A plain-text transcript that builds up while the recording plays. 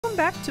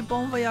Welcome back to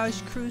Bon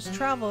Voyage Cruise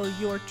Travel,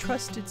 your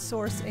trusted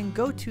source and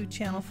go-to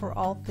channel for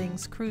all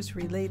things cruise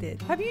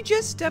related. Have you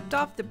just stepped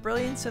off the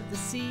Brilliance of the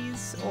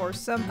Seas or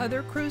some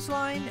other cruise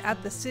line at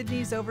the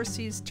Sydney's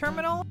Overseas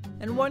Terminal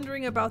and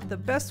wondering about the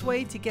best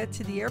way to get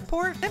to the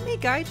airport? Let me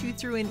guide you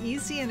through an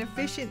easy and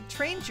efficient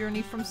train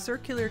journey from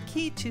Circular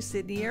Quay to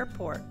Sydney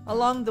Airport.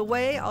 Along the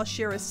way, I'll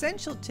share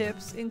essential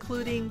tips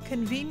including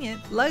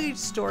convenient luggage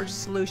storage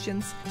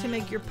solutions to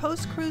make your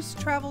post-cruise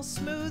travel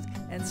smooth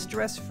and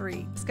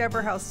stress-free.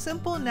 Discover how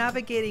simple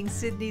navigating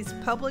Sydney's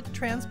public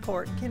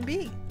transport can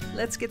be.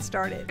 Let's get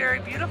started.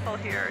 Very beautiful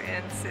here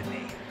in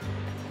Sydney.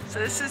 So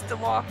this is the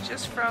walk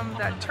just from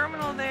that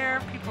terminal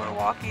there. People are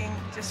walking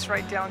just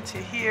right down to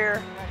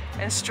here,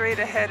 and straight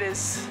ahead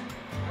is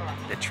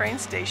the train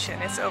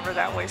station. It's over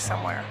that way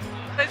somewhere.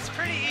 It's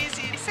pretty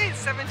easy. They say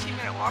it's a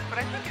 17-minute walk, but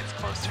I think it's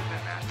closer than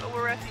that. But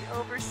we're at the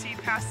Overseas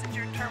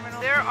Passenger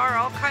Terminal. There are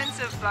all kinds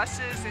of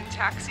buses and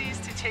taxis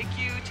to take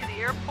you to the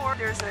airport.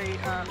 There's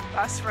a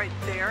bus right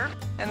there.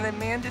 And the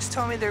man just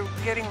told me they're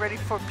getting ready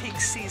for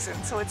peak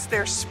season, so it's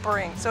their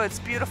spring. So it's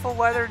beautiful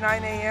weather,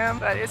 9 a.m.,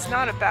 but it's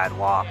not a bad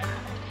walk.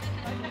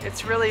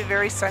 It's really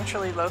very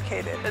centrally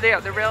located.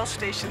 There, the rail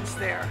station's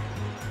there.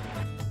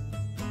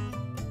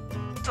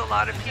 A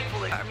lot of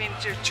people, I mean,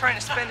 you're trying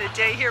to spend a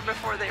day here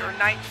before their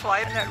night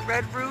flight. And that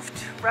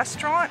red-roofed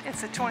restaurant,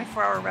 it's a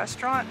 24-hour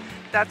restaurant.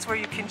 That's where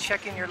you can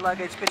check in your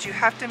luggage, but you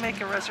have to make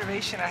a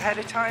reservation ahead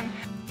of time.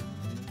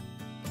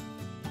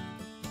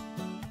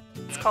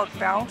 It's called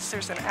Bounce.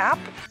 There's an app.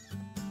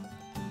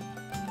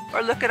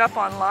 Or look it up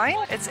online.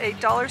 It's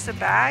 $8 a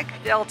bag.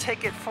 They'll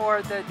take it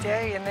for the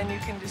day and then you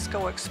can just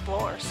go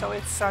explore. So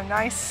it's a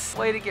nice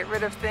way to get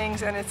rid of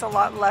things, and it's a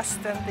lot less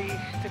than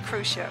the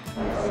cruise ship.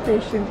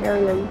 Station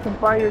area, you can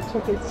buy your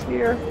tickets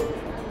here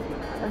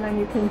and then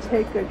you can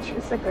take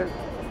it's like a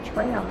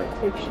tram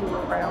that takes you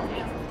around.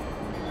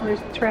 And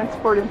there's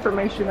transport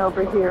information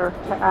over here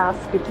to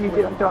ask if you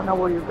don't know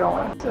where you're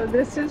going. So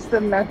this is the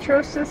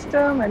metro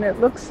system, and it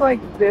looks like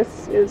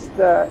this is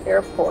the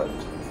airport.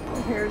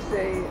 Here's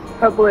a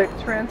public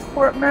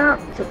transport map.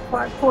 So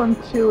platform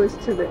 2 is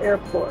to the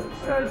airport.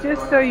 So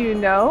just so you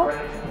know,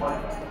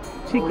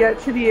 to get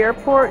to the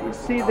airport, you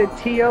see the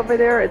T over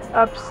there, it's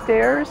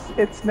upstairs.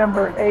 It's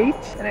number 8,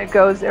 and it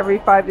goes every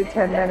 5 to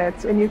 10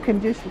 minutes. And you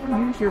can just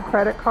use your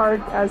credit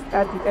card as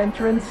at the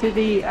entrance to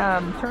the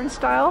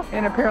turnstile,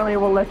 and apparently it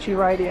will let you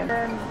right in.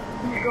 Then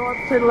you go up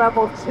to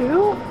level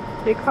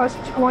 2. They cost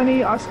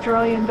 20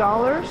 Australian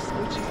dollars,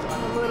 which is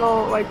a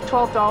little like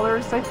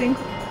 $12, I think,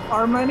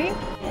 our money.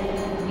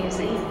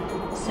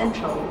 Museum,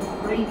 Central,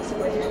 Green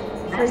Square.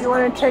 So you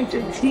want to take the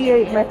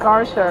T8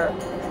 MacArthur,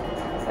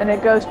 and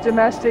it goes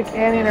domestic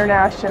and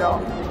international.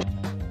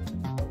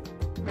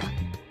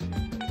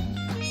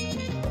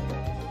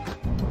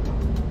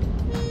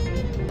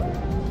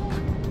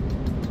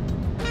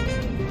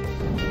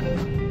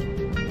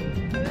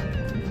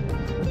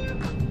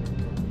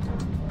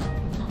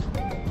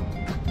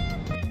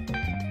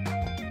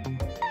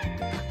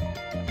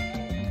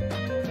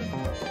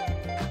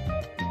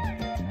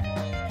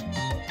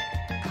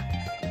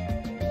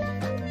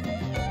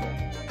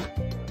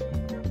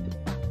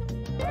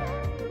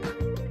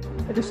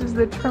 This is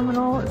the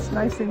terminal. It's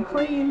nice and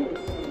clean.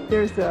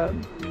 There's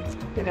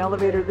an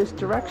elevator this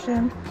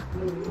direction.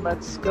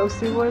 Let's go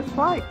see what it's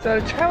like. So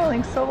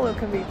traveling solo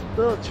can be a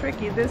little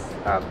tricky. This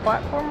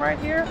platform right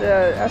here,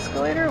 the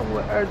escalator,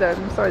 or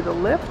the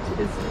lift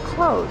is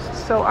closed.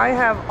 So I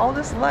have all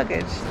this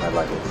luggage, my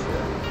luggage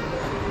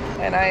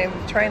here, and I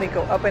am trying to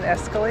go up an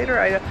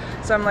escalator.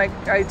 So I'm like,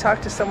 I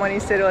talked to someone, he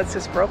said, oh, it's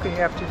just broken, you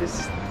have to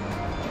just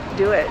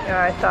do it. And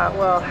I thought,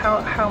 well, how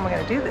am I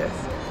going to do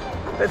this?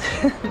 But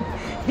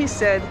he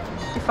said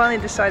he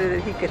finally decided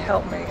that he could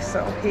help me,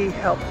 so he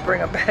helped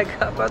bring a bag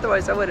up.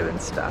 Otherwise I would have been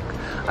stuck.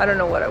 I don't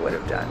know what I would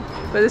have done.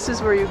 But this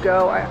is where you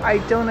go. I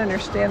don't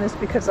understand this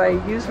because I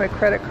use my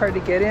credit card to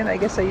get in. I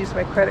guess I use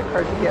my credit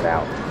card to get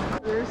out.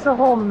 There's a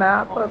whole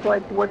map of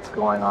like what's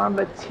going on,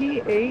 but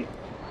T8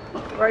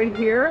 right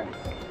here,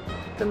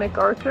 the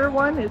MacArthur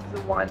one, is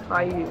the one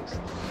I used.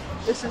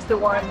 This is the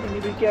one,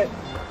 and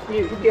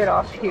you get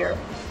off here.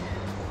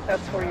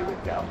 That's where you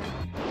would go.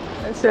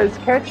 It says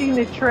catching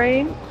the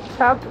train,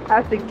 tap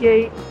at the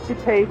gate to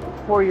pay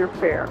for your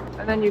fare,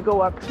 and then you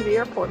go up to the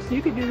airport. So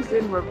you could do this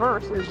in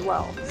reverse as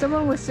well.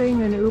 Someone was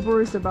saying an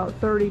Uber is about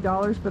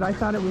 $30, but I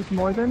thought it was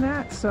more than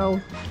that. So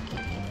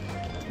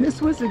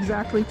this was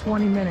exactly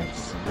 20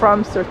 minutes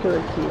from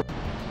Circular Quay.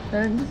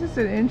 And this is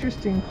an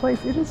interesting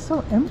place. It is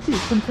so empty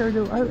compared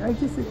to, I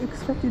just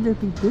expected it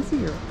to be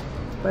busier,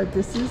 but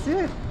this is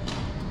it.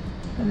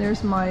 And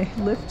there's my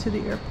lift to the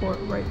airport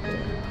right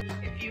there.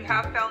 If you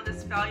have found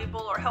this valuable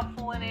or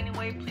helpful in any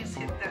way, please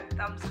hit that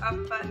thumbs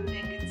up button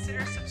and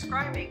consider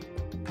subscribing.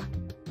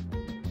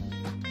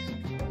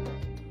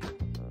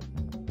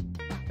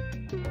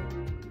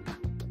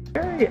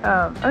 Very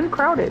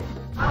uncrowded.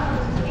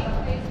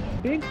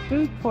 Big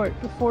food court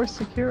before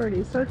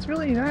security, so it's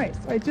really nice.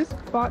 I just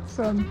bought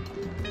some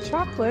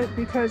chocolate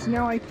because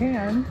now I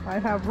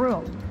have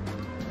room.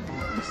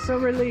 I'm so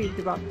relieved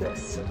about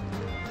this.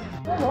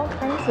 All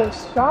kinds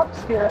of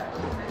shops here.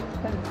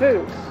 and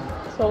food.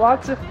 So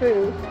lots of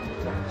food.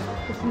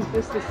 This is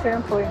just a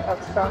sampling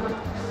of some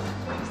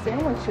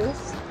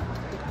sandwiches.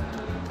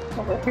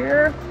 Over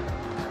here.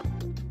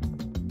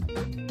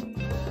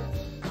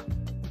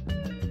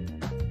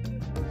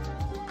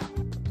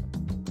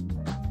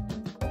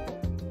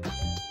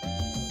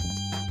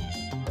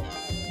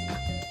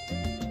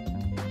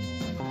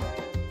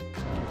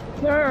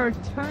 There are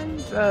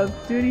tons of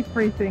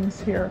duty-free things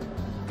here.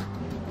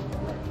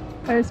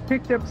 I just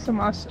picked up some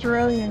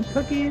Australian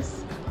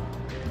cookies,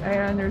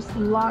 and there's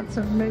lots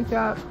of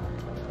makeup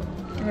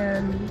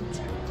and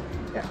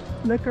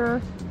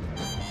liquor,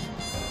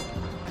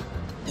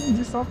 and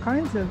just all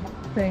kinds of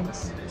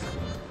things.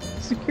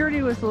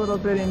 Security was a little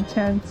bit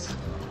intense.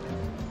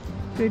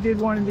 They did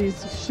one of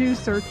these shoe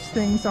search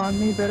things on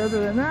me, but other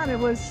than that, it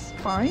was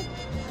fine.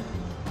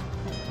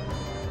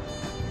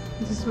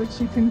 This is what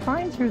you can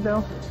find here,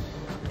 though.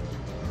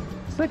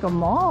 It's like a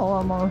mall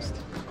almost.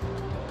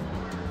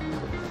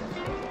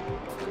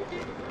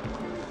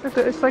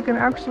 It's like an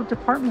actual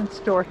department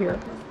store here.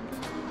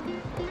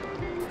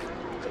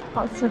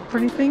 Lots of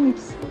pretty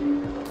things.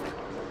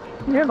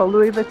 We have a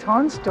Louis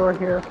Vuitton store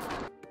here.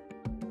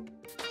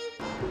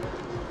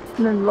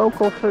 And then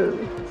local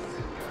food.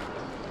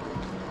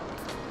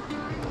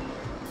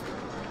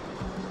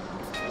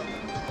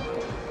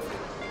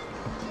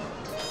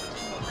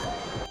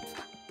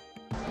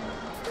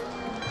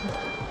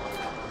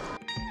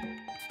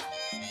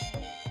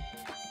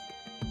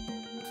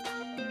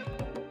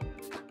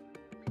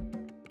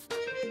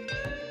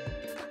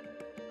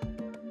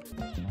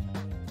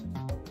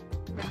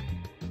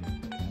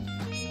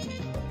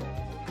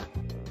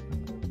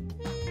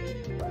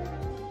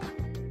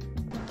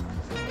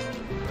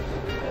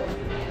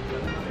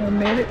 I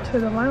made it to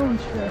the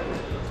lounge here.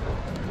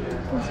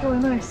 It's really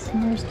nice.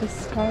 And there's the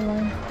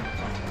skyline.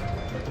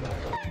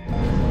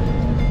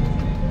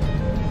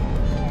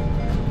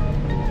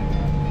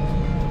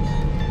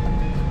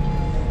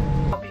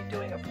 I'll be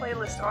doing a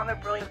playlist on the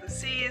Brilliance of the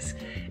Seas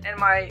and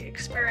my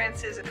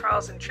experiences and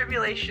trials and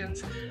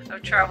tribulations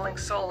of traveling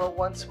solo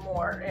once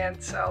more.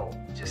 And so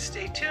just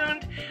stay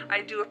tuned.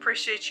 I do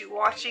appreciate you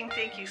watching.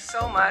 Thank you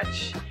so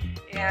much.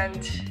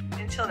 And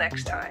until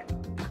next time.